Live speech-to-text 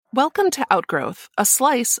Welcome to Outgrowth, a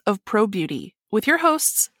slice of pro beauty, with your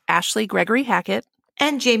hosts, Ashley Gregory Hackett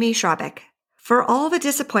and Jamie Schrabeck. For all the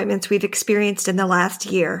disappointments we've experienced in the last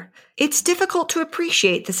year, it's difficult to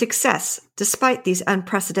appreciate the success despite these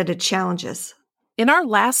unprecedented challenges. In our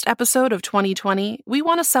last episode of 2020, we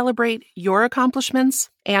want to celebrate your accomplishments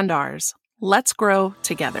and ours. Let's grow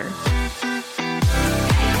together.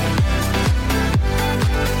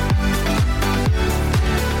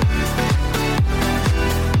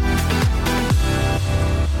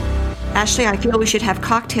 Ashley, I feel we should have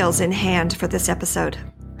cocktails in hand for this episode.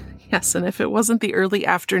 Yes, and if it wasn't the early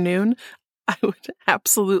afternoon, I would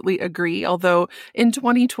absolutely agree. Although in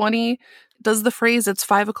 2020, does the phrase "it's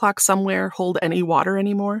 5 o'clock somewhere" hold any water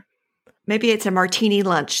anymore? Maybe it's a martini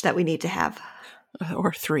lunch that we need to have.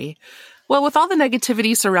 Or 3. Well, with all the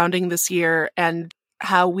negativity surrounding this year and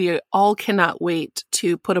how we all cannot wait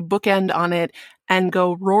to put a bookend on it and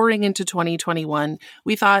go roaring into 2021,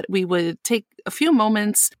 we thought we would take a few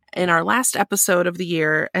moments in our last episode of the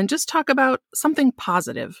year and just talk about something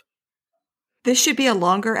positive. This should be a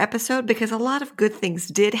longer episode because a lot of good things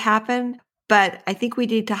did happen, but I think we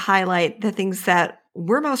need to highlight the things that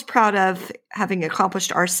we're most proud of having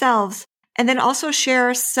accomplished ourselves, and then also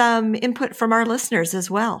share some input from our listeners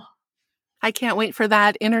as well. I can't wait for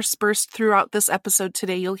that. Interspersed throughout this episode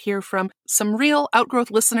today, you'll hear from some real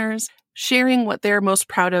Outgrowth listeners sharing what they're most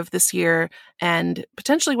proud of this year and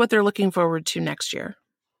potentially what they're looking forward to next year.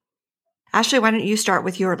 Ashley, why don't you start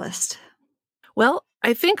with your list? Well,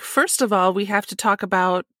 I think first of all, we have to talk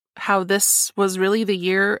about how this was really the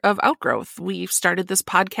year of Outgrowth. We started this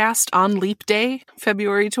podcast on Leap Day,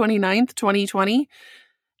 February 29th, 2020,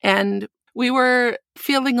 and we were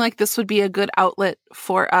feeling like this would be a good outlet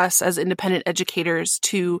for us as independent educators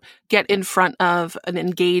to get in front of an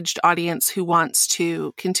engaged audience who wants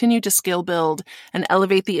to continue to skill build and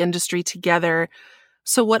elevate the industry together.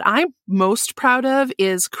 So what I'm most proud of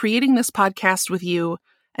is creating this podcast with you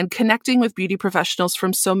and connecting with beauty professionals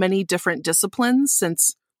from so many different disciplines,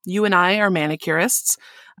 since you and I are manicurists,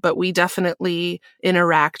 but we definitely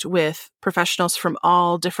interact with professionals from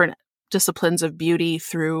all different disciplines of beauty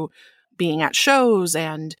through being at shows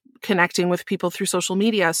and connecting with people through social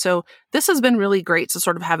media. So this has been really great to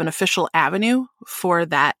sort of have an official avenue for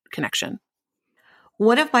that connection.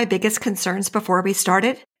 One of my biggest concerns before we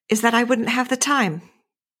started is that I wouldn't have the time.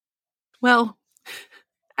 Well,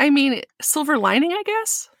 I mean, silver lining, I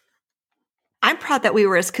guess. I'm proud that we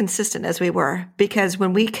were as consistent as we were, because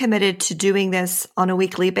when we committed to doing this on a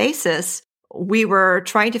weekly basis, we were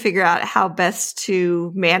trying to figure out how best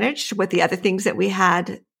to manage with the other things that we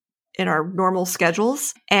had in our normal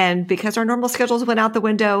schedules. And because our normal schedules went out the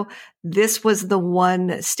window, this was the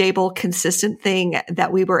one stable, consistent thing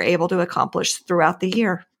that we were able to accomplish throughout the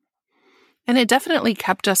year. And it definitely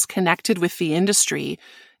kept us connected with the industry,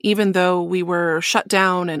 even though we were shut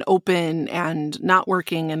down and open and not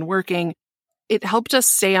working and working. It helped us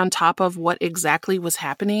stay on top of what exactly was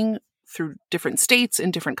happening through different states in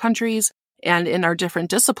different countries and in our different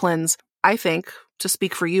disciplines. I think, to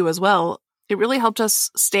speak for you as well, it really helped us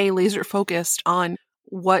stay laser focused on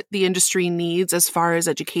what the industry needs as far as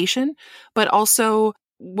education, but also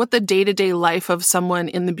what the day-to-day life of someone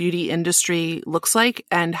in the beauty industry looks like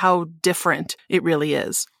and how different it really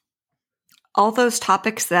is. All those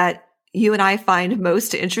topics that you and I find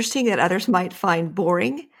most interesting that others might find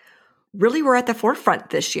boring really were at the forefront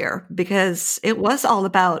this year, because it was all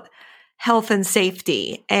about health and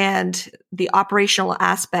safety and the operational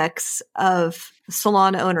aspects of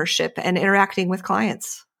salon ownership and interacting with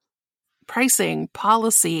clients. Pricing,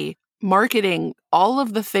 policy, marketing, all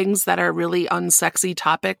of the things that are really unsexy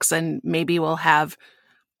topics, and maybe we'll have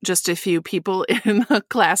just a few people in a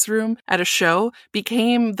classroom at a show,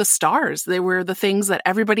 became the stars. They were the things that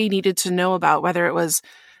everybody needed to know about, whether it was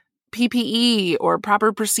PPE or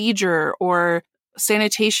proper procedure or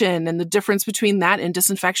sanitation and the difference between that and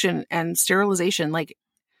disinfection and sterilization. Like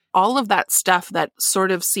all of that stuff that sort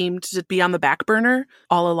of seemed to be on the back burner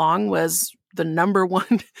all along was the number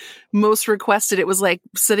one most requested. It was like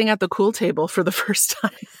sitting at the pool table for the first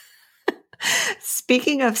time.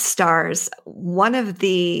 Speaking of stars, one of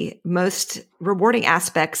the most rewarding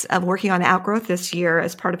aspects of working on Outgrowth this year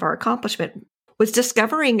as part of our accomplishment was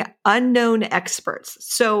discovering unknown experts.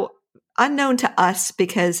 So unknown to us,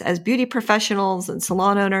 because as beauty professionals and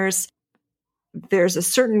salon owners, there's a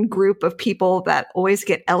certain group of people that always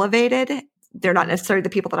get elevated. They're not necessarily the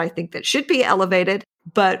people that I think that should be elevated,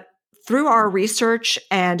 but through our research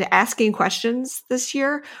and asking questions this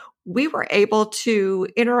year, we were able to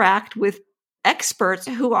interact with experts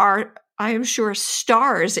who are, I am sure,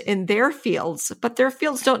 stars in their fields, but their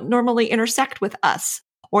fields don't normally intersect with us.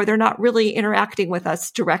 or they're not really interacting with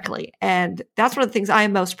us directly. And that's one of the things I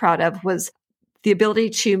am most proud of was the ability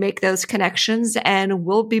to make those connections. And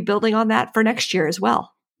we'll be building on that for next year as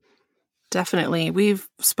well. Definitely. We've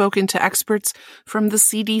spoken to experts from the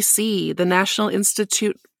CDC, the National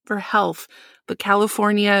Institute for Health, the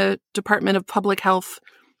California Department of Public Health.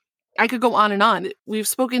 I could go on and on. We've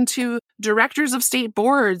spoken to directors of state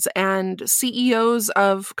boards and CEOs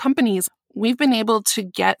of companies. We've been able to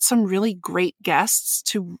get some really great guests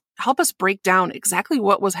to help us break down exactly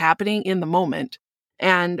what was happening in the moment.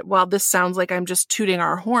 And while this sounds like I'm just tooting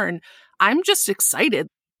our horn, I'm just excited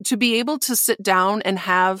to be able to sit down and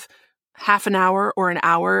have half an hour or an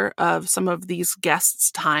hour of some of these guests'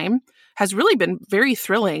 time has really been very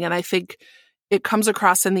thrilling. And I think it comes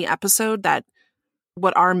across in the episode that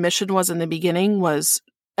what our mission was in the beginning was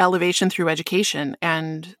elevation through education.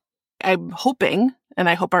 And I'm hoping, and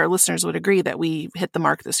I hope our listeners would agree, that we hit the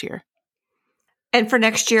mark this year. And for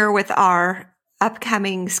next year with our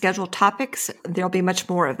upcoming scheduled topics, there'll be much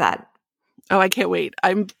more of that. Oh, I can't wait.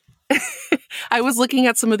 I was looking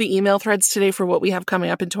at some of the email threads today for what we have coming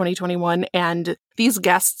up in 2021, and these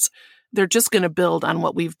guests, they're just going to build on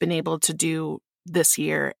what we've been able to do this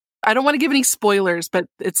year. I don't want to give any spoilers, but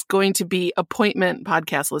it's going to be appointment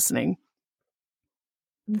podcast listening.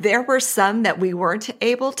 There were some that we weren't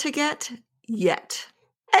able to get yet.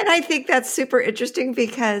 And I think that's super interesting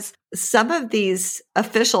because some of these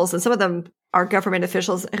officials, and some of them are government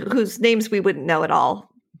officials whose names we wouldn't know at all,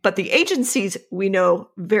 but the agencies we know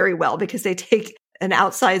very well because they take an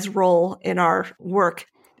outsized role in our work.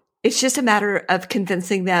 It's just a matter of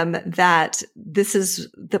convincing them that this is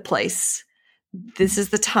the place. This is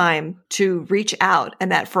the time to reach out,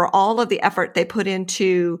 and that for all of the effort they put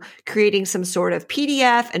into creating some sort of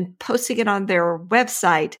PDF and posting it on their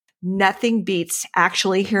website, nothing beats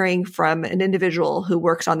actually hearing from an individual who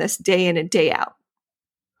works on this day in and day out.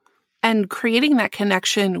 And creating that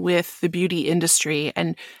connection with the beauty industry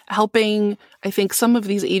and helping, I think, some of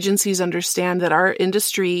these agencies understand that our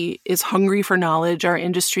industry is hungry for knowledge. Our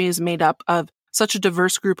industry is made up of such a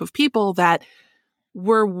diverse group of people that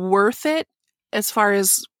we're worth it as far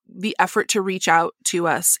as the effort to reach out to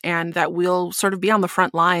us, and that we'll sort of be on the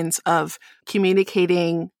front lines of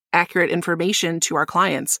communicating accurate information to our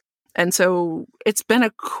clients. And so it's been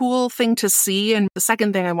a cool thing to see. And the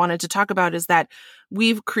second thing I wanted to talk about is that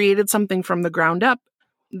we've created something from the ground up.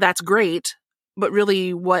 That's great. But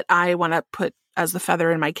really what I want to put as the feather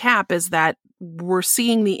in my cap is that we're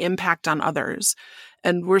seeing the impact on others.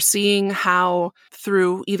 And we're seeing how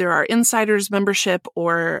through either our insiders membership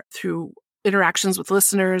or through interactions with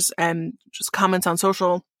listeners and just comments on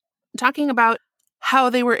social, talking about how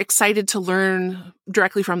they were excited to learn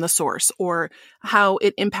directly from the source or how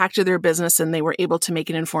it impacted their business and they were able to make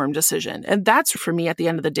an informed decision. And that's, for me, at the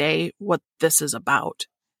end of the day, what this is about.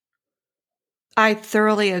 I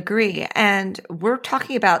thoroughly agree. And we're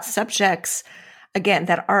talking about subjects, again,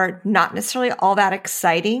 that are not necessarily all that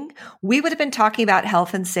exciting. We would have been talking about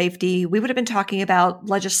health and safety. We would have been talking about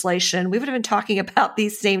legislation. We would have been talking about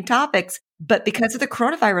these same topics. But because of the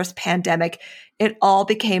coronavirus pandemic, it all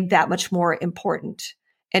became that much more important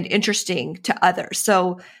and interesting to others.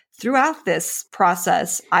 So throughout this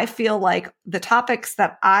process, I feel like the topics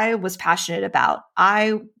that I was passionate about,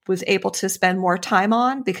 I was able to spend more time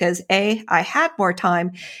on because A, I had more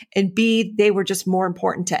time, and B, they were just more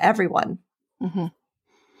important to everyone. Mm-hmm.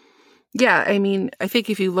 Yeah, I mean, I think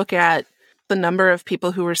if you look at the number of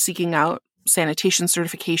people who are seeking out sanitation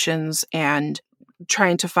certifications and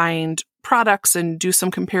trying to find products and do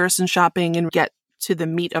some comparison shopping and get to the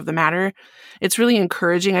meat of the matter, it's really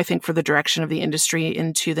encouraging, I think, for the direction of the industry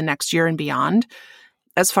into the next year and beyond,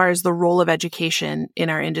 as far as the role of education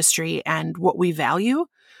in our industry and what we value.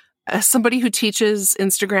 As somebody who teaches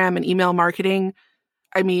Instagram and email marketing,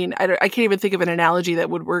 I mean, I can't even think of an analogy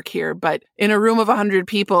that would work here, but in a room of 100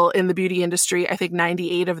 people in the beauty industry, I think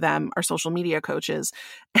 98 of them are social media coaches.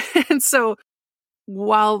 And so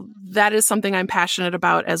while that is something I'm passionate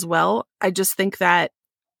about as well, I just think that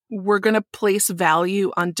we're going to place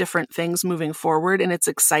value on different things moving forward. And it's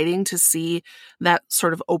exciting to see that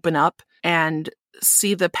sort of open up and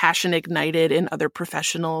see the passion ignited in other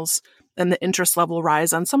professionals and the interest level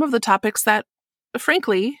rise on some of the topics that,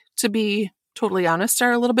 frankly, to be totally honest,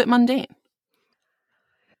 are a little bit mundane.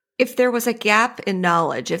 If there was a gap in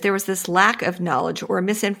knowledge, if there was this lack of knowledge or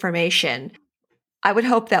misinformation, I would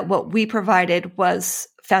hope that what we provided was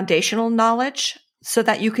foundational knowledge so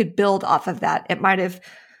that you could build off of that. It might have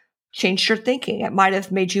changed your thinking. It might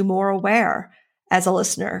have made you more aware as a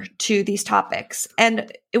listener to these topics.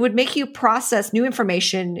 And it would make you process new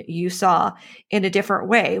information you saw in a different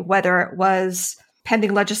way, whether it was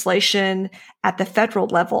pending legislation at the federal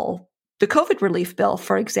level, the COVID relief bill,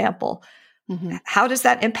 for example. Mm-hmm. How does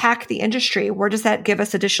that impact the industry? Where does that give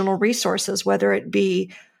us additional resources, whether it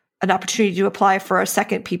be an opportunity to apply for a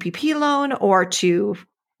second PPP loan or to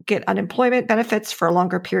get unemployment benefits for a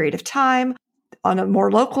longer period of time? On a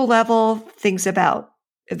more local level, things about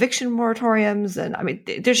eviction moratoriums. And I mean,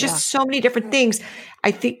 there's just so many different things.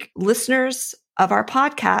 I think listeners of our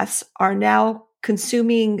podcasts are now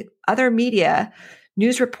consuming other media,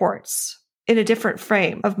 news reports in a different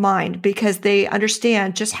frame of mind because they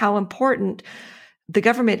understand just how important the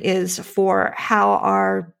government is for how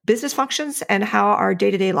our business functions and how our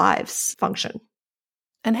day-to-day lives function.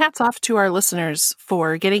 And hats off to our listeners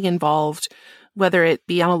for getting involved, whether it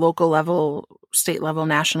be on a local level, state level,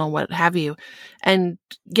 national, what have you, and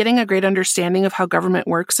getting a great understanding of how government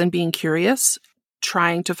works and being curious,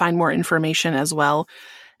 trying to find more information as well,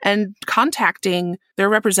 and contacting their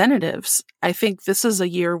representatives. I think this is a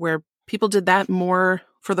year where people did that more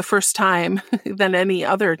for the first time than any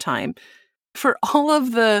other time. For all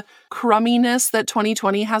of the crumminess that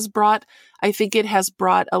 2020 has brought, I think it has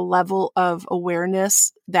brought a level of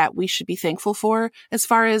awareness that we should be thankful for as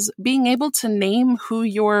far as being able to name who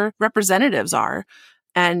your representatives are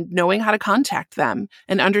and knowing how to contact them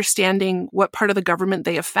and understanding what part of the government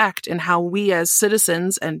they affect and how we as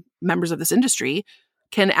citizens and members of this industry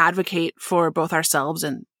can advocate for both ourselves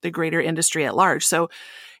and the greater industry at large. So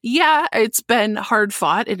yeah, it's been hard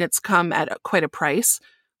fought and it's come at quite a price.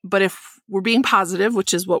 But if we're being positive,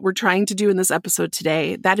 which is what we're trying to do in this episode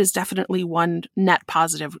today, that is definitely one net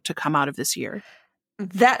positive to come out of this year.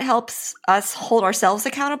 That helps us hold ourselves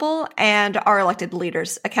accountable and our elected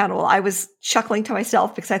leaders accountable. I was chuckling to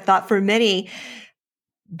myself because I thought for many,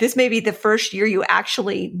 this may be the first year you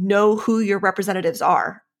actually know who your representatives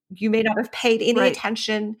are. You may not have paid any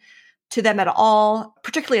attention to them at all,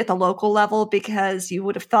 particularly at the local level, because you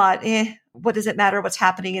would have thought, what does it matter what's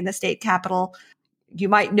happening in the state capitol? You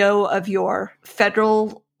might know of your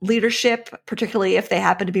federal leadership, particularly if they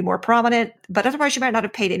happen to be more prominent, but otherwise you might not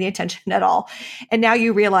have paid any attention at all. And now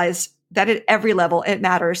you realize that at every level it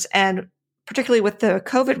matters. And particularly with the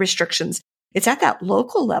COVID restrictions, it's at that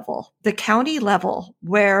local level, the county level,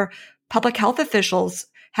 where public health officials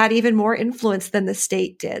had even more influence than the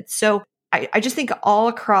state did. So I just think all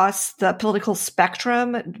across the political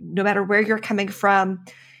spectrum, no matter where you're coming from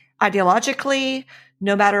ideologically,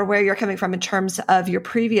 no matter where you're coming from in terms of your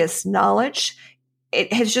previous knowledge,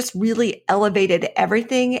 it has just really elevated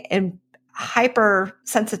everything and hyper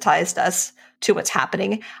sensitized us to what's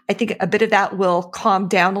happening. I think a bit of that will calm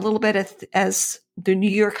down a little bit as the new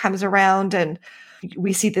year comes around and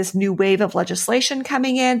we see this new wave of legislation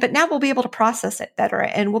coming in, but now we'll be able to process it better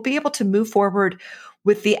and we'll be able to move forward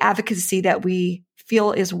with the advocacy that we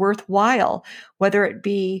feel is worthwhile, whether it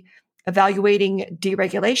be evaluating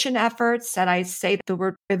deregulation efforts. And I say the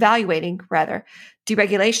word evaluating rather,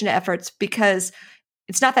 deregulation efforts, because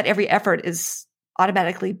it's not that every effort is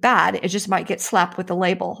automatically bad. It just might get slapped with a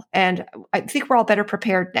label. And I think we're all better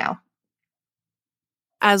prepared now.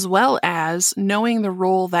 As well as knowing the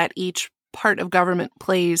role that each part of government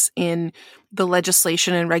plays in the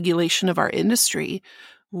legislation and regulation of our industry.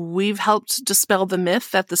 We've helped dispel the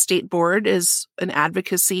myth that the state board is an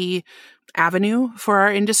advocacy avenue for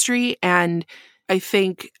our industry. And I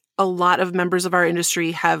think a lot of members of our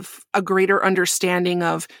industry have a greater understanding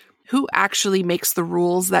of who actually makes the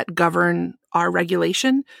rules that govern our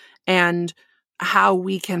regulation and how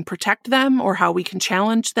we can protect them or how we can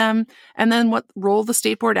challenge them, and then what role the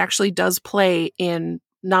state board actually does play in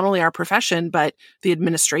not only our profession, but the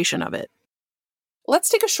administration of it. Let's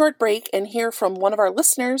take a short break and hear from one of our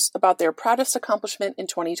listeners about their proudest accomplishment in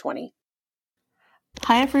 2020.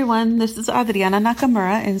 Hi, everyone. This is Adriana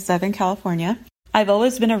Nakamura in Southern California. I've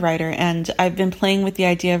always been a writer, and I've been playing with the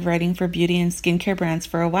idea of writing for beauty and skincare brands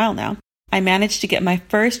for a while now. I managed to get my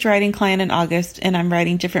first writing client in August, and I'm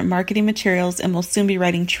writing different marketing materials and will soon be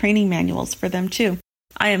writing training manuals for them too.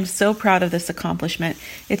 I am so proud of this accomplishment.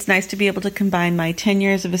 It's nice to be able to combine my 10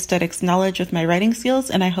 years of aesthetics knowledge with my writing skills,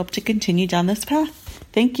 and I hope to continue down this path.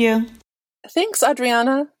 Thank you. Thanks,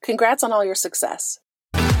 Adriana. Congrats on all your success.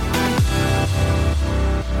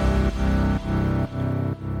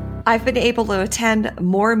 I've been able to attend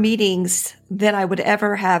more meetings than I would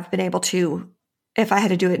ever have been able to if I had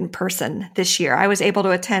to do it in person this year. I was able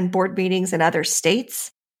to attend board meetings in other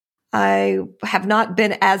states. I have not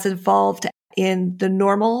been as involved in the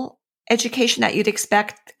normal education that you'd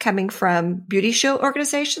expect coming from beauty show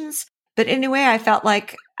organizations. But anyway, I felt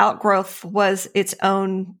like Outgrowth was its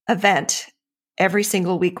own event. Every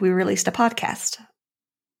single week we released a podcast.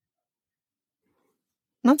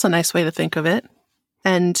 That's a nice way to think of it.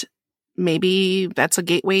 And maybe that's a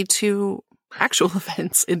gateway to actual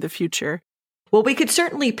events in the future. Well, we could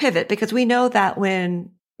certainly pivot because we know that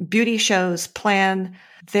when beauty shows plan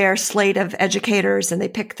their slate of educators and they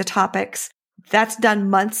pick the topics, that's done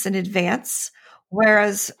months in advance.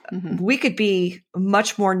 Whereas we could be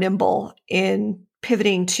much more nimble in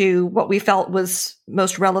pivoting to what we felt was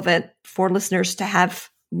most relevant for listeners to have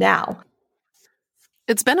now.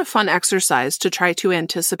 It's been a fun exercise to try to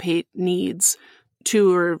anticipate needs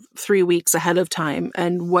 2 or 3 weeks ahead of time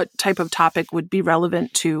and what type of topic would be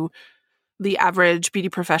relevant to the average beauty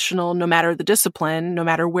professional, no matter the discipline, no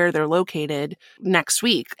matter where they're located next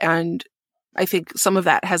week. And I think some of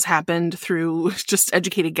that has happened through just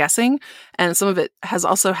educated guessing, and some of it has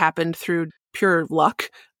also happened through pure luck.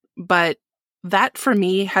 But that, for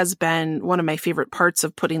me, has been one of my favorite parts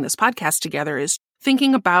of putting this podcast together, is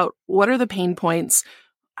thinking about what are the pain points,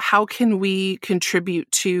 how can we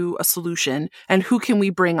contribute to a solution, and who can we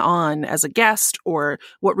bring on as a guest, or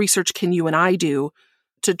what research can you and I do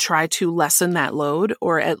to try to lessen that load,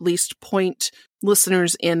 or at least point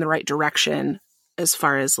listeners in the right direction as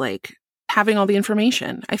far as like having all the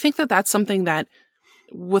information. I think that that's something that,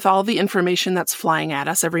 with all the information that's flying at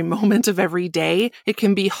us every moment of every day, it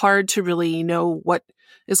can be hard to really know what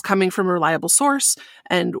is coming from a reliable source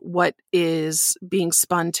and what is being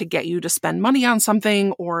spun to get you to spend money on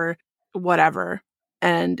something or whatever.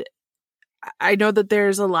 And I know that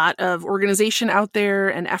there's a lot of organization out there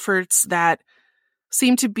and efforts that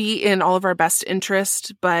seem to be in all of our best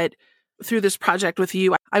interest, but through this project with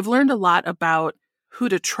you, I've learned a lot about who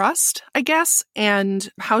to trust, I guess, and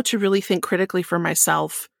how to really think critically for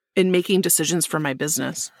myself in making decisions for my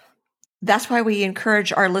business. That's why we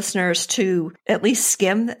encourage our listeners to at least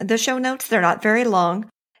skim the show notes. They're not very long,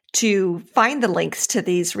 to find the links to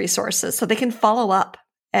these resources so they can follow up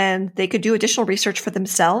and they could do additional research for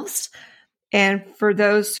themselves. And for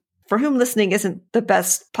those for whom listening isn't the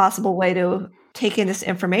best possible way to take in this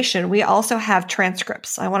information, we also have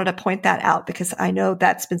transcripts. I wanted to point that out because I know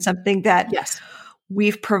that's been something that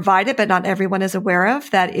we've provided, but not everyone is aware of,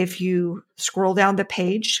 that if you scroll down the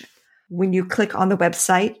page, when you click on the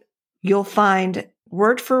website, you'll find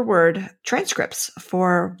word for word transcripts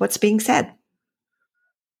for what's being said.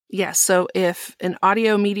 Yes. So if an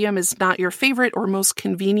audio medium is not your favorite or most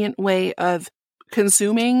convenient way of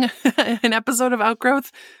consuming an episode of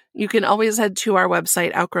Outgrowth, you can always head to our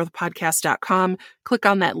website, outgrowthpodcast.com, click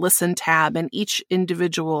on that listen tab, and each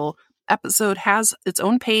individual episode has its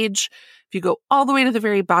own page. If you go all the way to the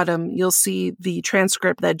very bottom, you'll see the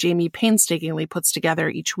transcript that Jamie painstakingly puts together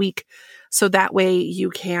each week. So that way you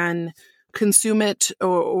can consume it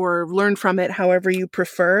or learn from it however you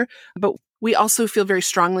prefer. But we also feel very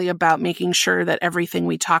strongly about making sure that everything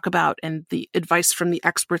we talk about and the advice from the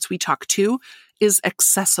experts we talk to is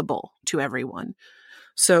accessible to everyone.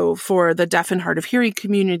 So for the deaf and hard of hearing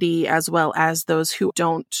community, as well as those who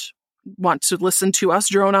don't want to listen to us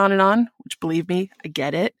drone on and on, which, believe me, I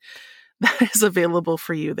get it, that is available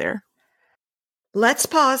for you there. Let's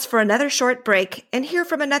pause for another short break and hear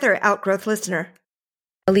from another Outgrowth listener.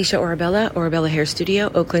 Alicia Orabella Hair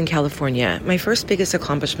Studio, Oakland, California. My first biggest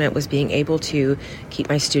accomplishment was being able to keep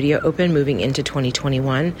my studio open moving into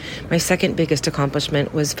 2021. My second biggest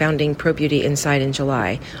accomplishment was founding Pro Beauty Inside in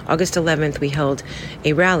July. August 11th, we held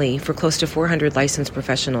a rally for close to 400 licensed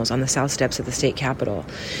professionals on the south steps of the state capitol.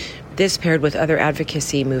 This, paired with other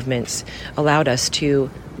advocacy movements, allowed us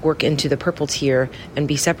to work into the purple tier and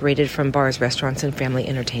be separated from bars, restaurants, and family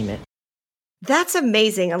entertainment. That's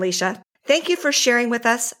amazing, Alicia. Thank you for sharing with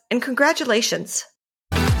us, and congratulations.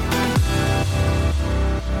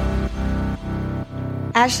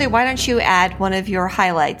 Ashley, why don't you add one of your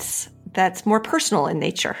highlights that's more personal in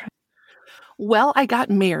nature? Well, I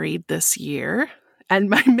got married this year, and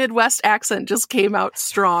my Midwest accent just came out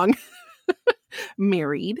strong.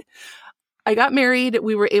 Married. I got married.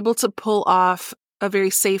 We were able to pull off a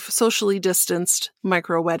very safe, socially distanced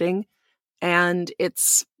micro wedding, and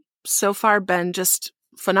it's so far been just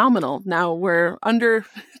phenomenal. Now we're under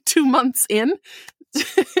 2 months in,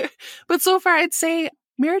 but so far I'd say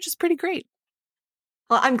marriage is pretty great.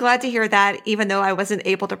 Well, I'm glad to hear that. Even though I wasn't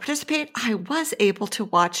able to participate, I was able to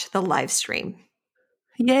watch the live stream.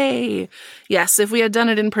 Yay. Yes, if we had done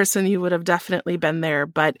it in person, you would have definitely been there.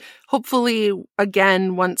 But hopefully,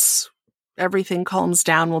 again, once everything calms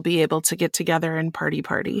down, we'll be able to get together and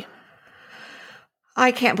party.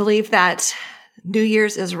 I can't believe that New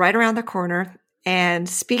Year's is right around the corner. And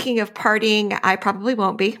speaking of partying, I probably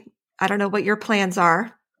won't be. I don't know what your plans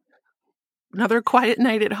are. Another quiet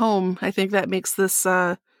night at home. I think that makes this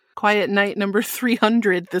quiet night number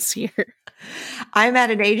 300 this year. I'm at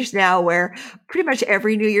an age now where pretty much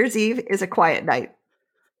every New Year's Eve is a quiet night.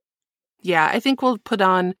 Yeah, I think we'll put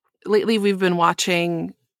on, lately we've been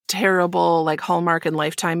watching terrible like Hallmark and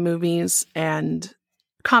Lifetime movies and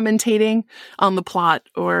commentating on the plot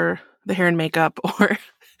or the hair and makeup or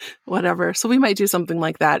whatever. So we might do something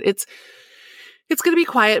like that. It's going to be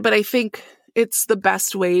quiet, but I think it's the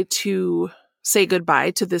best way to say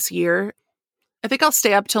goodbye to this year. I think I'll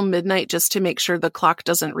stay up till midnight just to make sure the clock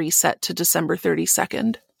doesn't reset to December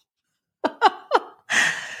 32nd.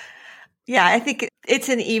 Yeah, I think it's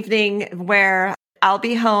an evening where I'll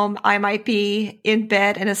be home. I might be in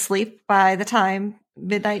bed and asleep by the time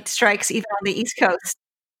midnight strikes, even on the East Coast.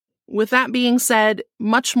 With that being said,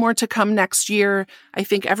 much more to come next year. I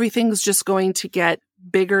think everything's just going to get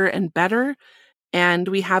bigger and better. And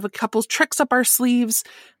we have a couple tricks up our sleeves,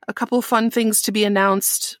 a couple fun things to be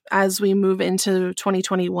announced as we move into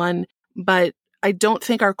 2021. But I don't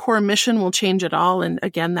think our core mission will change at all. And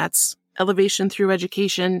again, that's elevation through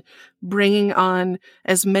education, bringing on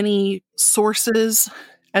as many sources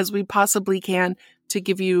as we possibly can to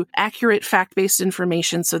give you accurate fact-based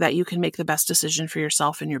information so that you can make the best decision for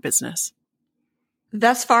yourself and your business.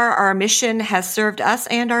 Thus far, our mission has served us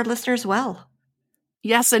and our listeners well.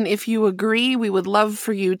 Yes, and if you agree, we would love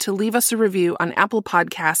for you to leave us a review on Apple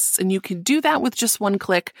Podcasts, and you can do that with just one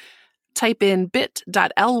click. Type in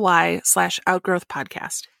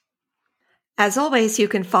bit.ly/outgrowthpodcast. As always, you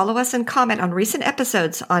can follow us and comment on recent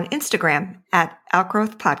episodes on Instagram at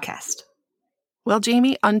Outgrowth Podcast. Well,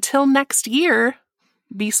 Jamie, until next year,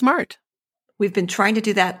 be smart. We've been trying to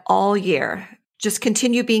do that all year. Just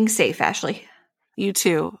continue being safe, Ashley. You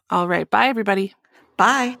too. All right. Bye, everybody.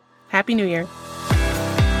 Bye. Happy New Year.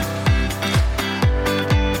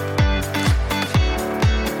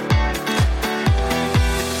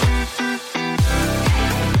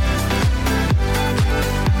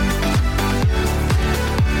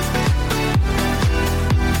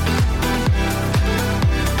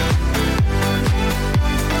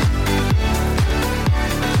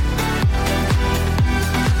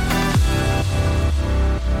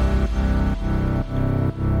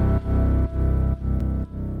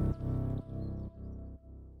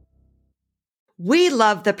 We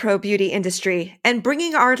love the pro beauty industry and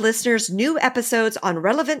bringing our listeners new episodes on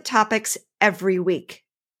relevant topics every week.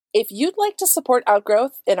 If you'd like to support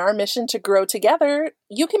Outgrowth in our mission to grow together,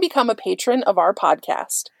 you can become a patron of our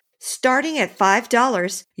podcast. Starting at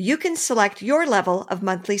 $5, you can select your level of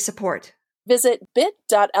monthly support. Visit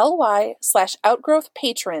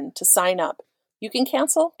bit.ly/outgrowthpatron to sign up. You can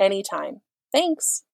cancel anytime. Thanks.